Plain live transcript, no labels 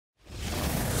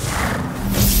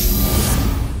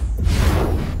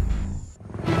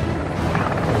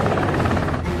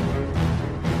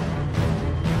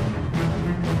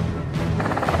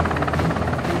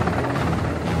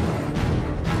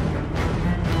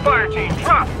Fire team,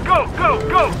 drop! Go, go,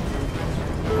 go!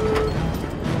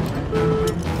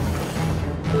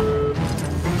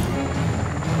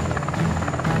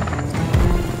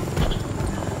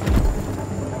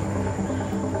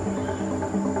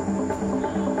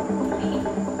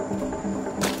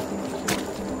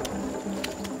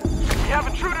 We have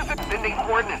intruders sending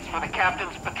coordinates for the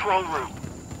captain's patrol route.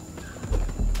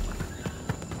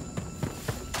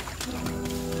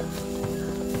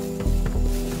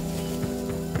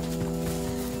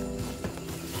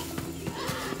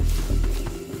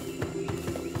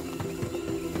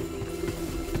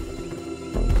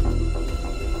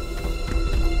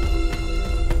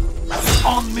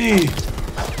 On me!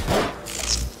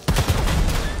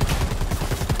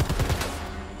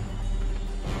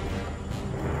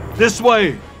 This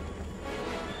way!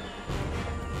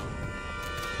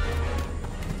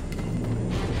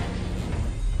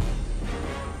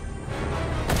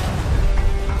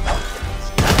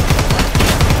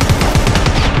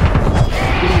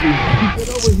 Get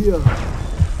over here!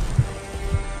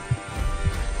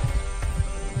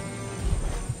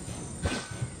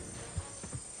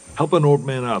 Help an old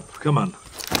man up. Come on.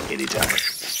 Anytime.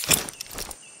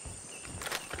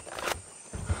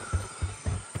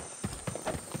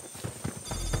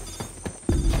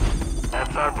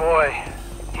 That's our boy.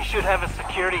 He should have a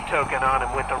security token on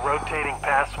him with a rotating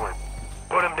password.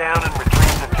 Put him down and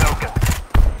retrieve the token.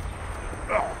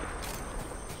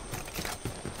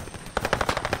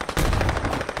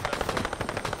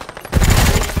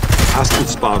 Hostile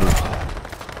spotted.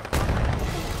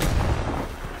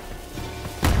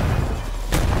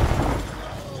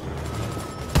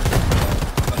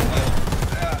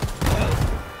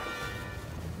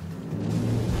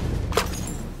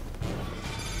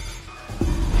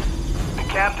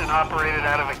 Captain operated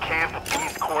out of a camp at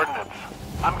these coordinates.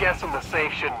 I'm guessing the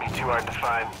safe shouldn't be too hard to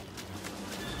find.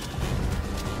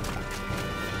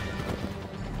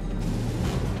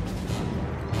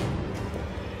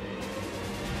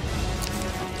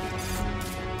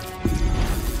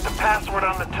 The password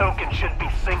on the token should be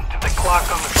synced to the clock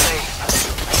on the safe.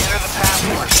 Enter the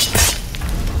password.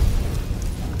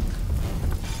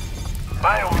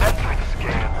 Biometric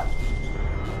scan.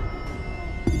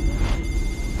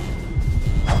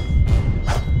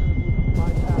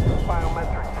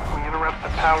 The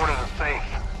power to the safe.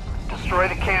 Destroy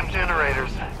the camp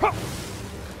generators.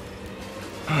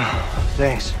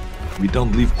 Thanks. We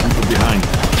don't leave people behind.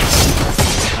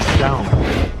 I'm down.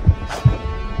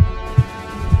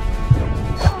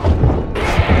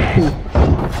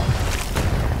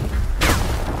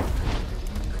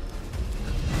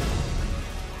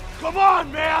 Come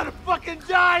on, man! I'm fucking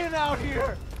dying out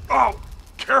here! Oh,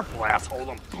 careful, asshole.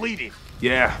 I'm bleeding.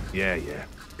 Yeah.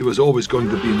 It was always going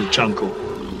to be in the jungle.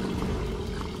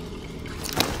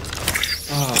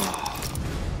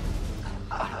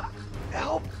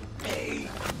 Help me!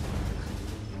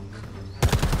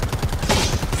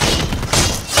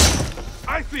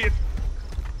 I see it.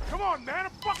 Come on, man.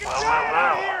 I'm fucking dying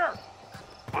Wow. out here.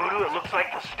 Voodoo, it looks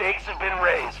like the stakes have been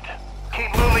raised.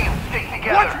 Keep moving and stick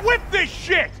together. What's with this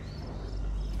shit?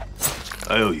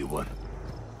 I owe you one.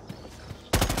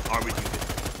 Army unit.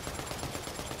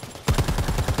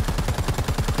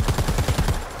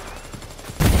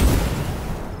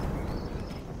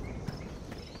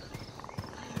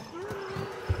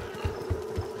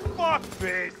 Fuck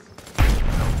this!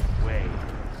 No way.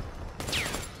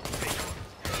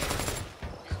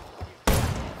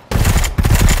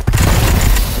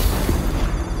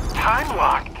 Time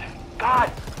locked.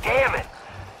 God damn it.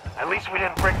 At least we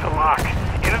didn't break the lock.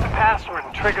 Enter the password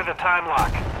and trigger the time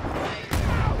lock.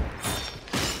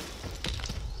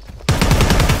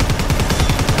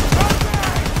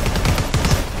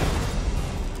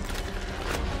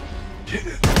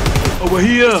 Over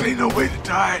here! This ain't no way to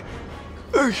die.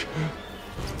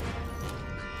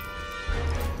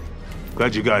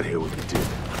 Glad you got here when you did.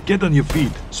 Get on your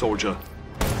feet, soldier.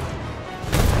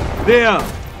 There!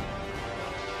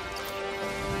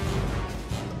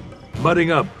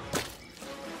 Mudding up.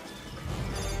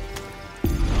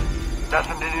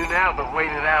 Nothing to do now but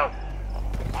wait it out.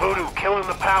 Voodoo, killing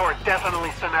the power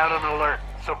definitely sent out an alert,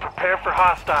 so prepare for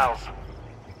hostiles.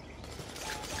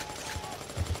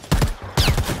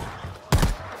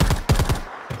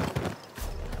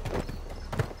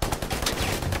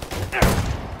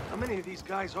 How many of these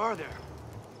guys are there?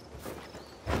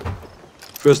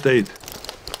 First aid.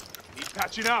 Need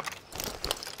patching up.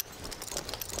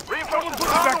 Reinforcements Put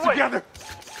are it on back the way. together.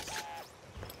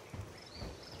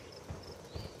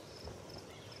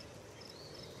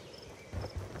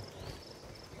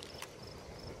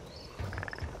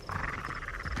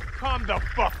 Calm the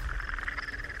fuck.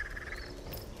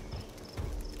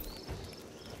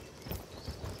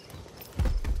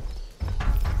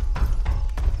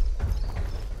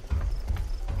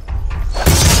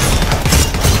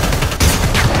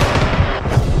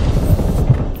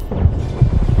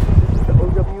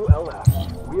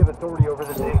 authority over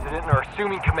this incident and are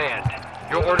assuming command.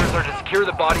 Your orders are to secure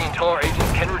the body until our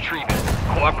agents can retrieve it.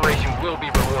 Cooperation will be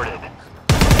rewarded.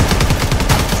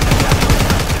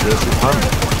 There's the pump.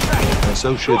 My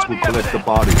associates will collect the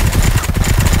body.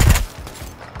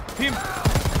 Him!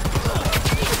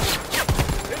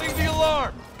 Hitting the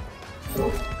alarm!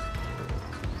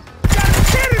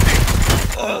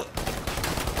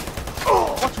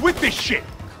 What's with this shit?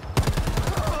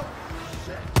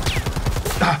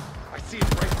 I see it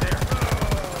right there.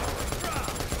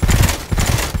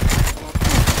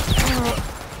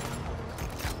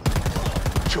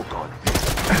 Choke on.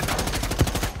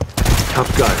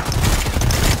 Tough guy.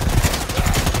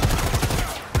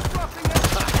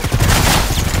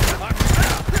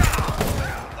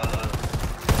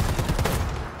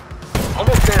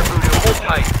 Almost there, Voodoo. Hold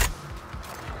tight.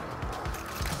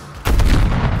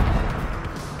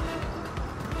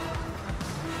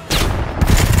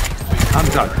 I'm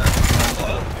done.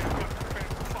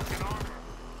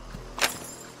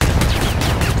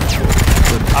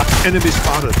 Enemy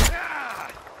spotted.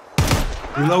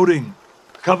 Reloading.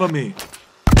 Cover me.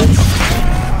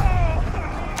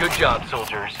 Good job,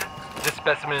 soldiers. This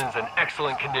specimen is in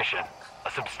excellent condition.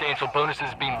 A substantial bonus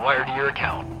is being wired to your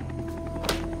account.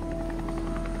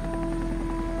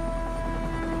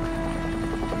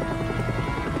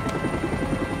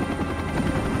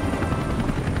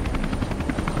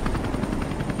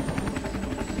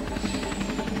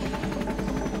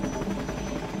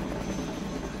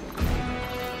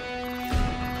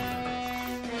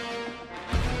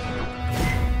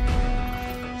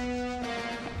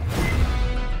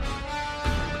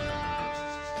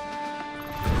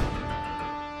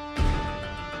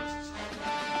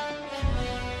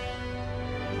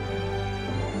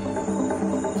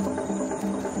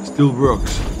 Still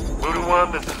works. Voodoo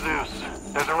 1, this is Zeus.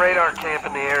 There's a radar camp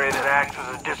in the area that acts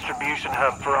as a distribution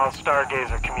hub for all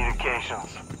Stargazer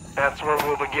communications. That's where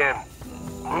we'll begin.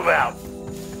 Move out.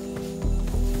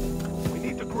 We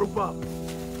need to group up.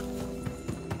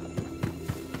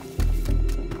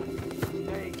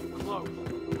 Stay close.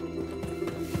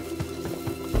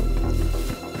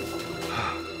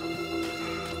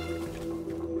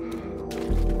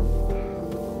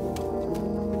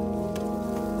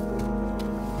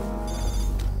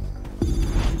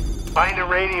 Find a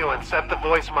radio and set the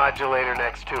voice modulator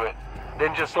next to it.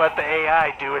 Then just let the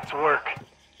AI do its work.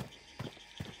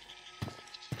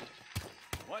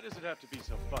 Why does it have to be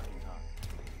so fucking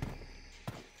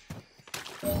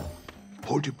hot?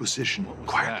 Hold your position.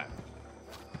 Quiet.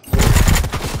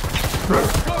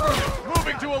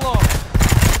 Moving to alarm.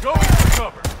 Going for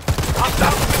cover.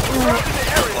 Hostiles in the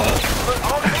area. But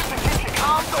all this to keep you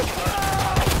calm.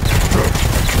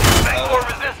 Make more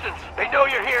resistance. They know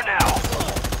you're here now.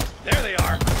 There they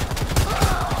are.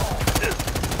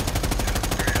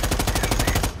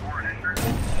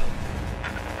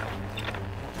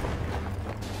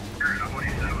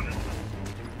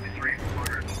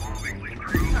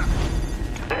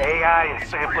 The AI is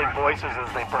sampling voices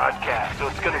as they broadcast, so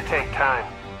it's going to take time.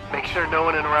 Make sure no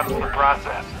one interrupts the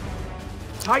process.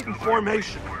 Titan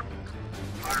formation.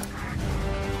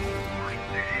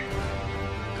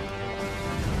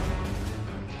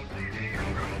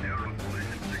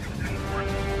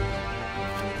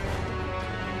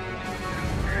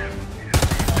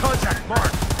 Contact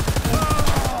mark.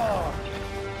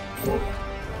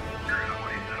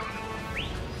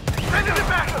 Send it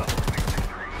back!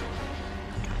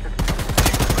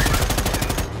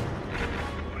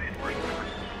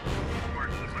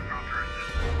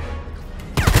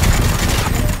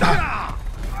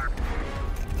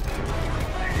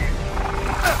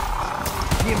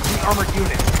 TMC armored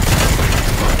unit.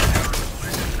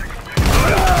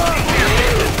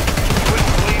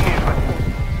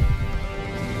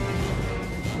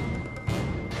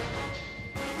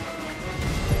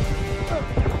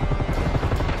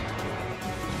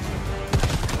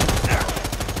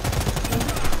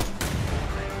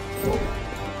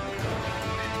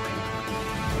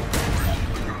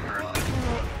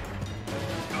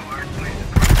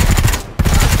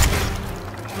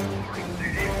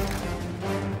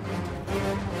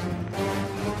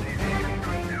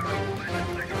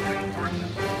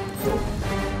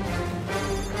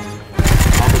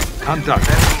 Contact.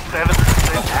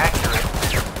 77% accurate.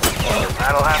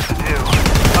 That'll have to do.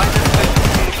 Find this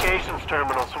communications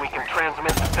terminal so we can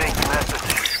transmit the fake message.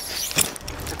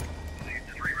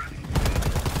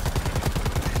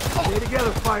 Stay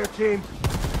together, fire team.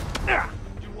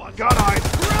 Got eyes.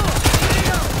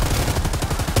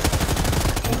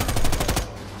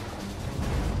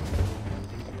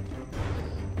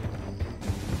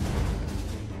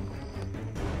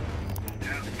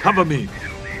 Cover me.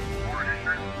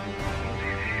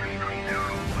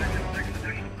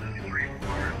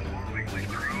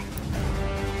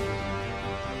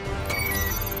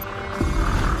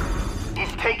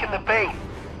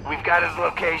 We've got his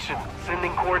location.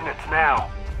 Sending coordinates now.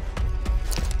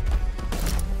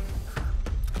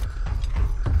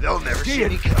 They'll never see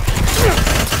me come.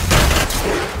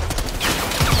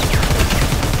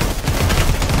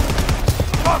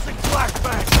 Tossing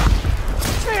flashbang.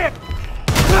 Shit!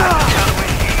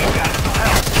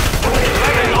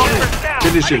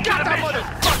 Finish him. Got that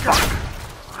motherfucker!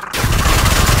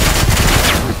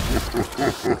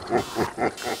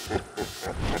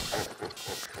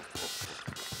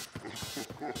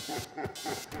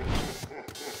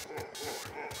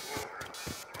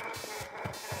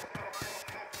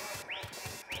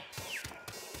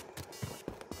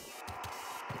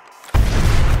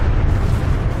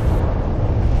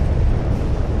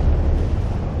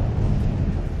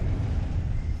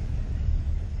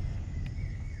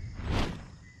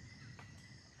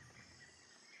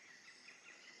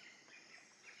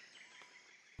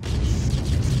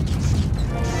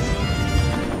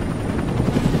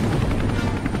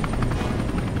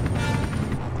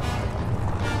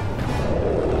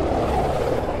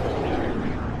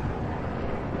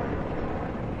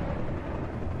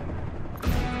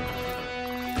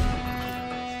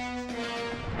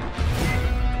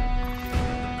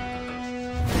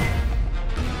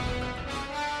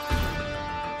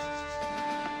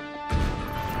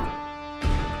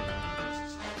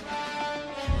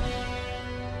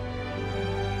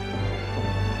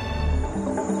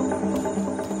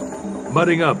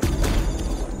 Mudding up.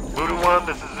 Voodoo 1,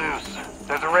 this is Zeus.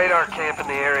 There's a radar camp in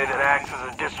the area that acts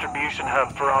as a distribution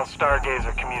hub for all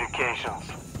Stargazer communications.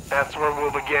 That's where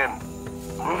we'll begin.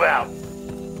 Move out.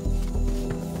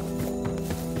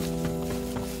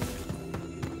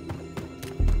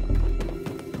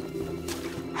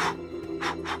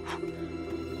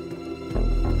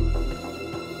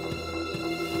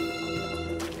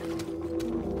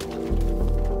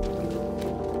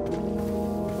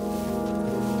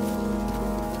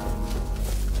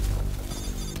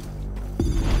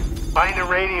 Find a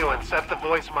radio and set the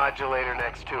voice modulator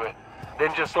next to it.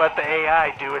 Then just let the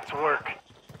AI do its work.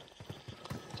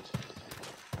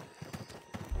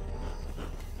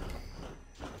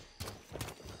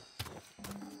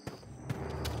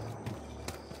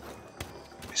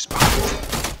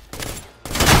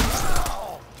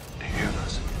 They hear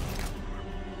us.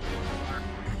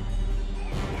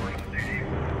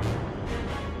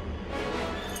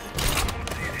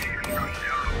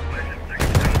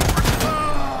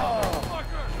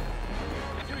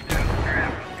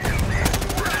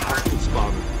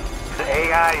 The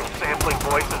AI is sampling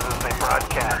voices as they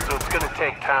broadcast, so it's gonna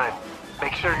take time.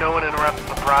 Make sure no one interrupts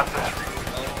the process.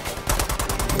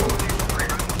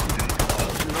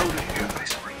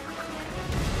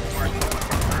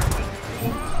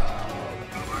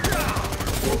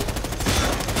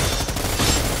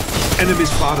 Enemy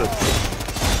spotted.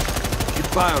 Keep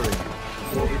firing.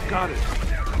 We've got it.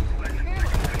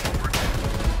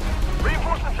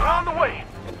 Reinforcements are on the way.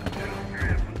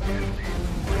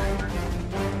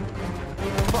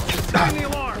 Sound the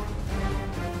alarm!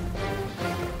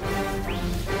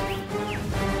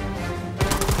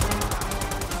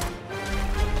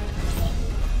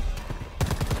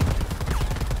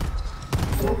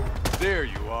 There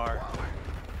you are.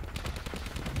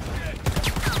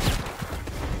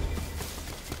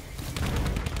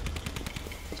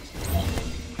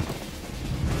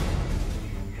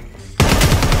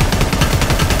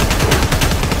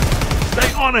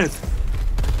 Stay on it!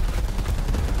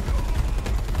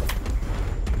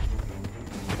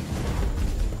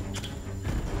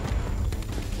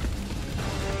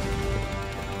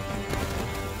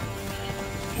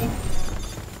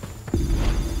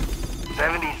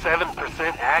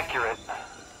 Accurate.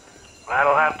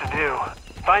 That'll have to do.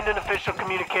 Find an official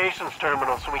communications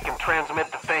terminal so we can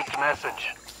transmit the faked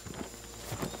message.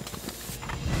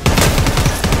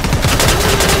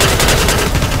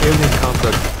 Alien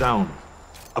contact down.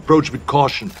 Approach with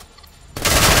caution.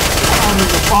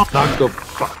 Knock the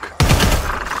fuck.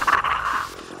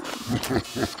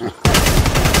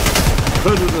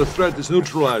 Predator threat is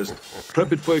neutralized.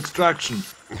 Prep it for extraction.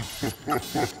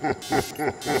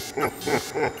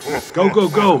 Go, go,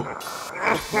 go!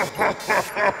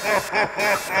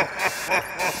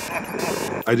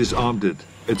 I disarmed it.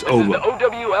 It's over. This is the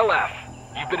OWLF.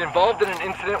 You've been involved in an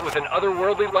incident with an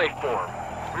otherworldly life form.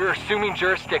 We are assuming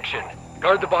jurisdiction.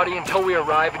 Guard the body until we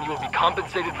arrive and you will be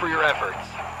compensated for your efforts.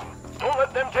 Don't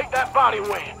let them take that body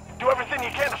away. Do everything you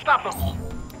can to stop them.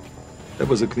 That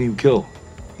was a clean kill.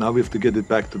 Now we have to get it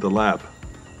back to the lab.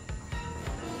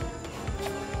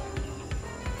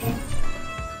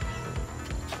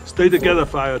 Stay together,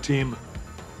 fire team.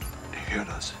 They heard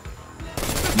us.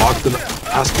 Mark them.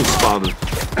 Haskell spotted.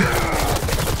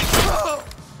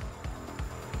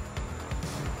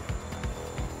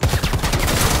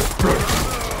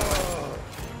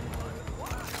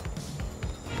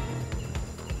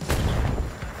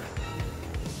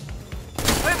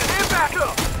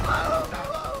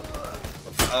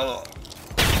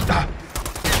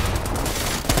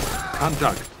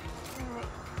 Contact.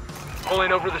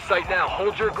 Pulling over the site now.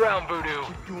 Hold your ground, Voodoo.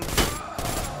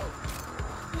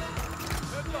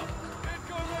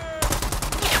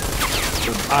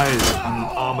 Got eyes on an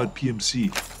armored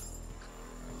PMC.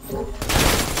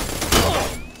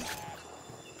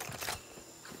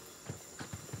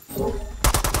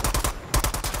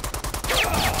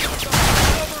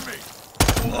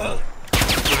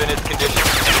 Given its condition,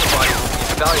 this body will be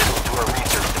valuable to our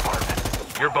research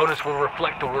department. Your bonus will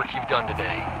reflect the work you've done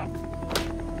today.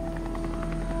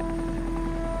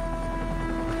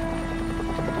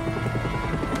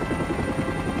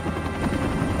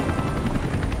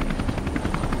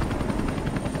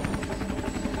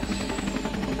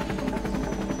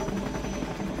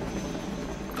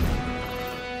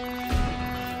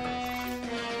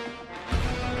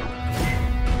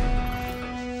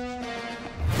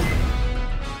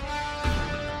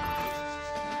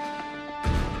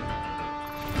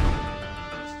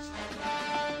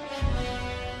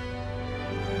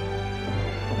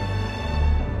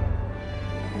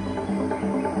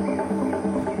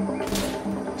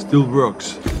 Still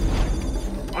works.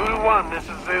 Voodoo 1, this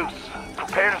is Zeus.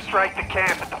 Prepare to strike the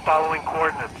camp at the following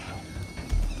coordinates.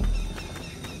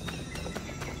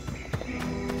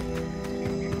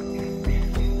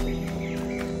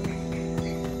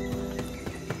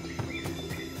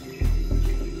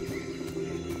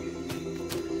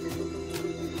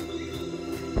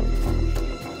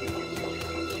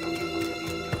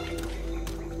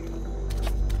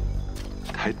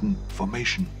 Titan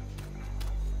formation.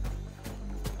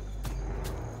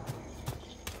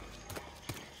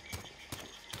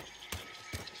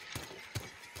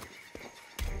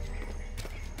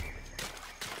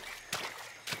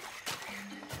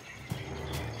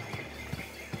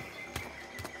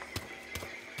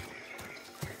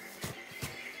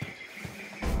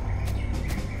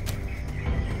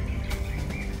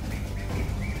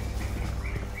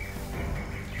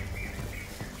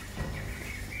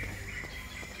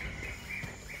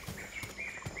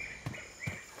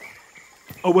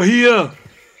 Over here!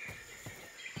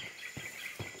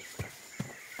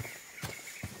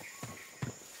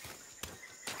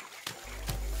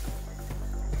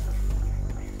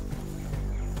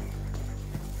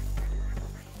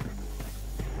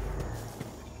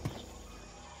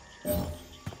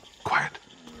 Quiet.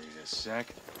 Wait a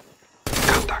sec.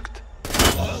 Contact.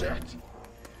 Shit.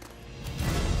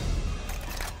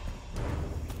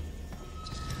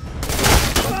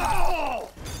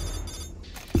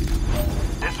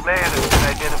 This man has been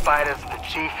identified as the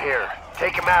chief here.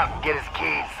 Take him out and get his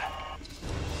keys.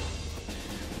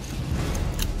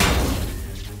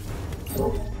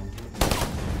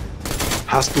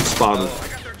 Hostile spotted. I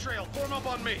got their trail. Form up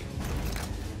on me.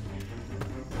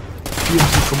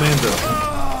 PMC commander.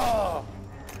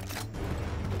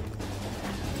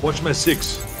 Watch my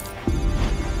 6.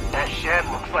 That shed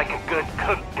looks like a good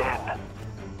cook den.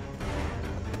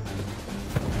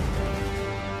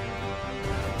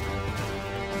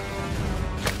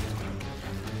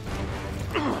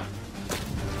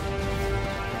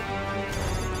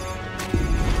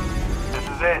 This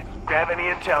is it. Grab any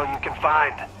intel you can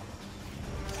find.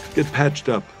 Get patched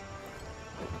up.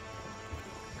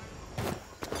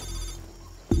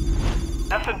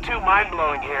 Nothing too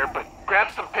mind-blowing here, but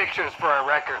grab some pictures for our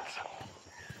records.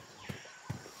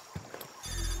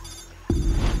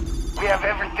 We have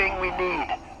everything we need.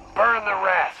 Burn the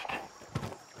rest.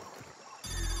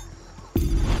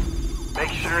 Make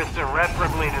sure it's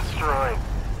irreparably destroyed.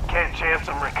 Can't chance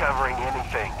them recovering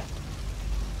anything.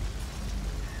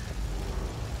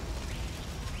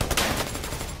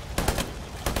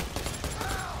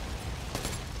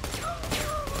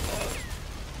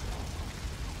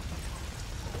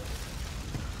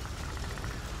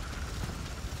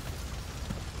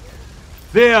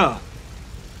 There!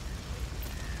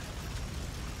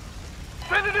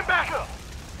 Send it back up!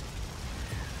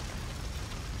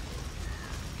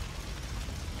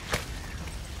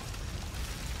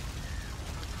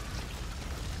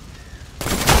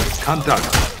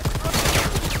 Contact.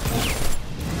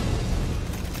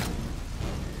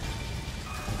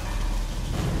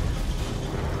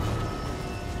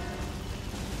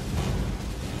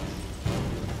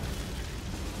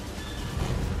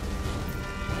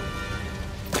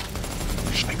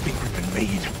 Schmeckt wie Rippin'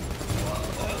 Maid.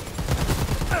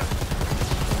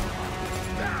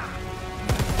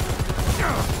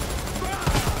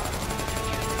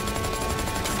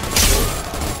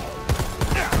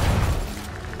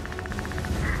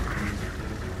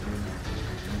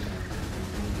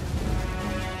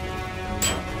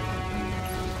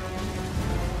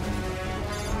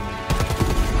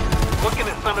 Looking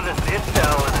at some of this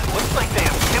intel, and it looks like they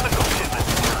have chemical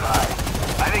shipments nearby.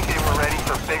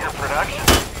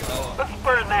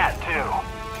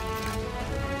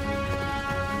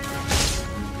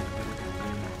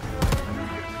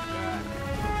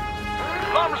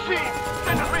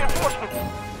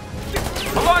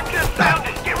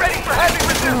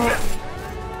 distance!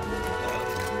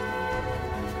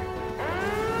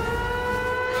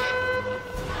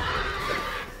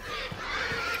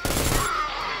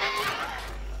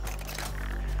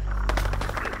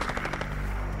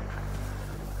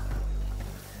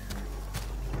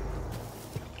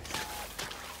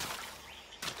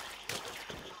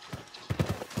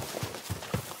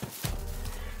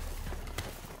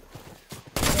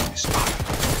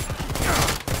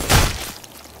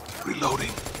 Reloading.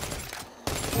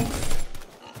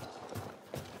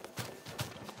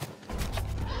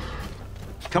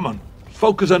 Come on,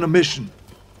 focus on a mission.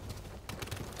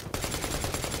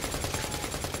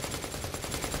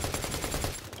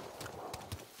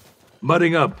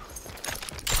 Mudding up.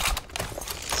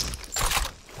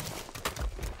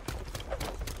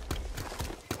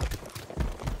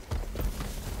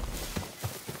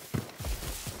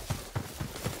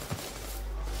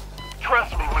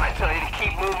 Trust me when I tell you to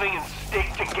keep moving and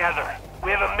stick together.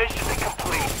 We have a mission to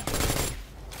complete.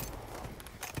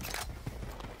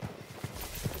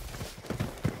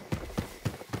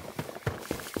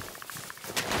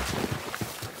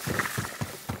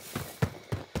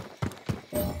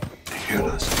 They heard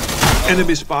us.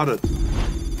 Enemy spotted.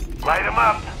 Light him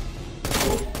up.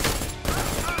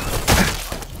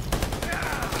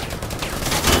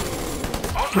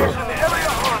 Officers in the area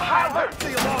are on high alert.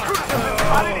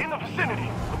 Spotted in the vicinity.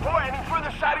 Before any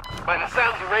further sighting. By the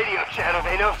sounds of radio chatter,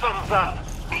 they know something's up.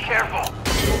 Be careful.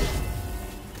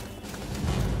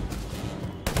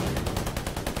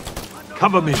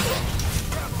 Cover me.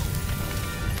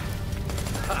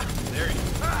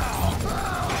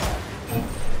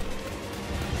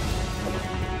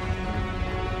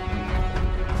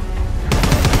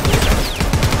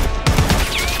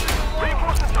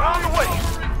 Reinforcements are on the way.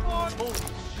 Holy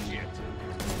shit.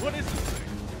 What is this thing?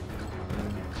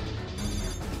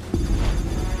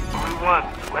 Only one.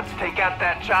 Let's take out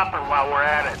that chopper while we're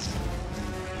at it.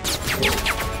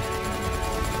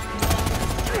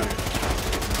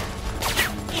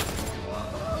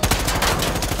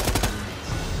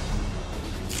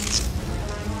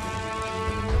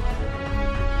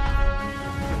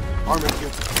 Armored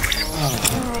here.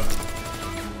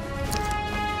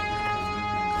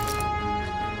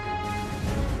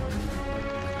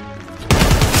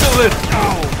 Kill it!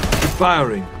 Keep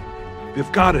firing.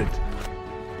 We've got it.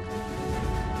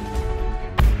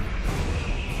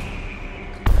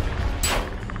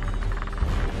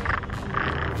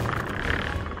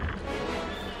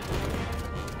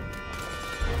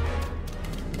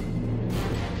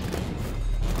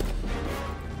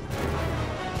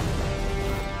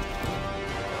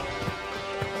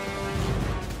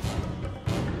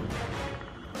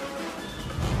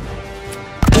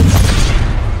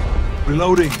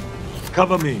 Reloading.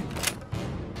 Cover me.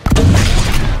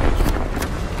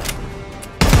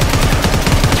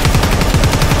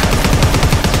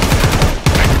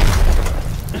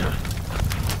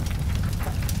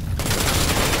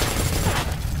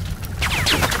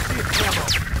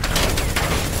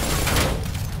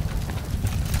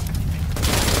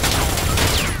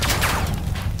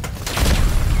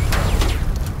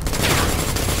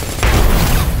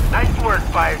 Nice work,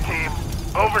 fire team.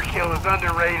 Overkill is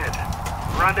underrated.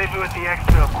 Rendezvous at the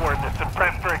exfil coordinates and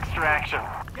prep for extraction.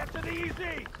 Get to the EZ!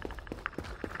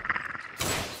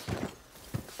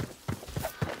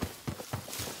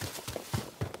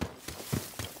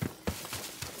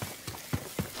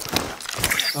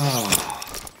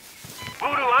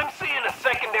 Voodoo, I'm seeing a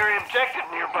secondary objective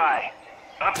nearby.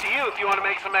 Up to you if you want to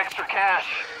make some extra cash.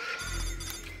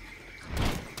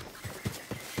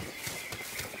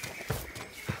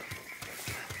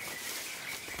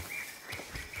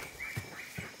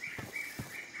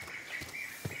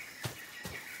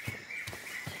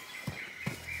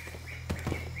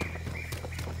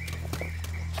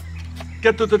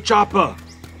 Get to the chopper.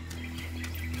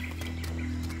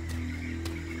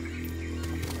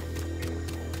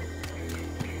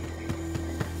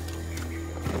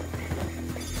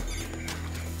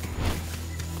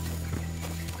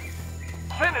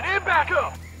 Send it in back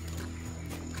up!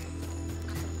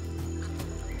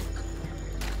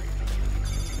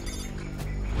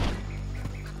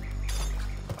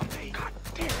 God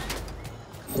damn.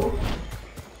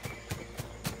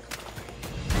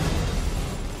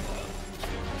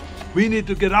 We need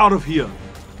to get out of here.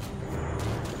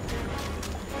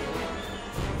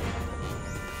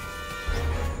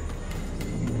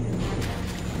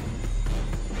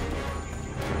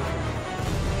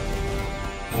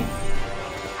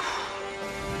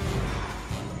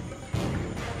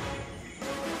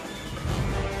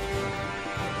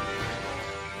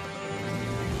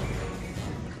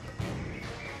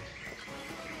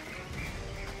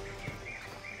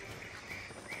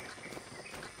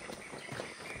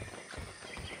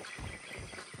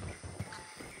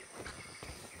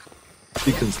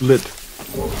 beacon's lit.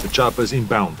 The chopper is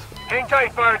inbound. Hang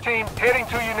tight, fire team. Heading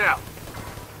to you now.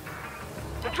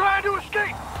 They're trying to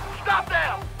escape. Stop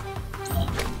them.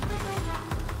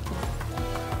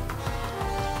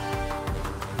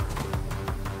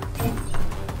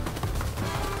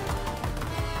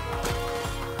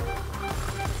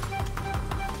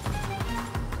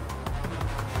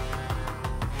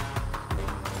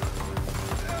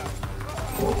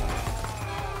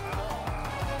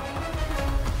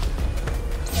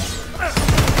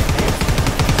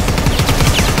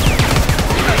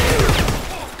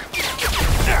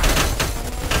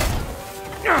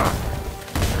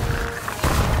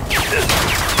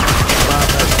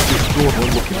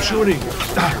 We'll keep shooting.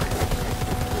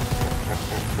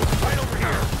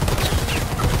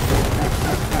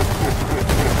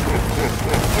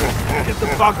 Get the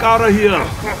fuck out of here!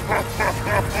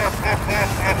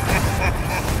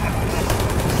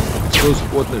 Those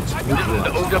coordinates. This is the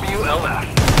OWLF.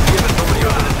 We have authority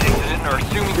over this incident and are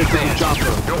assuming Get to the command. chopper.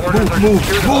 Your orders are to Move,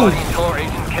 secure the move. body until our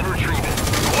agents can retrieve it.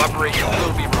 Cooperation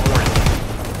will be rewarded.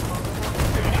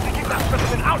 Keep that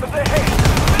specimen out of their hands.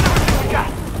 Spend everything we got.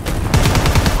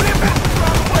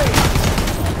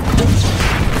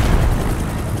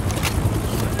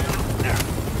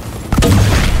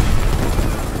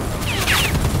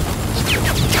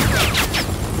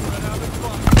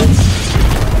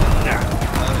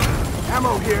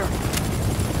 Ammo here.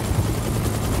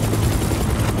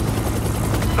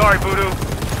 Sorry, Voodoo.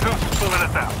 Zeus is pulling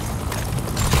us out.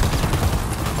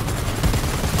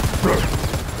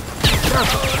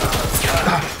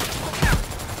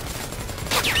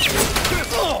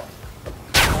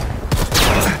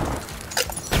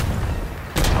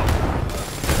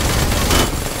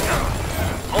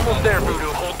 Almost there,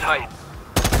 Voodoo. Hold tight.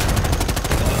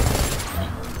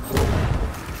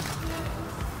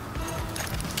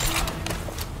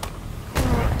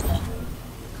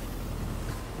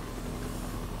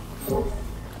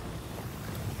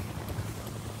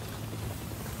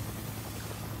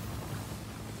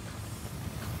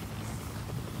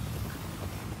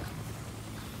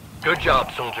 Good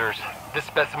job, soldiers. This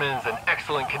specimen is in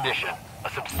excellent condition. A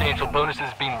substantial bonus is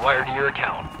being wired to your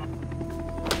account.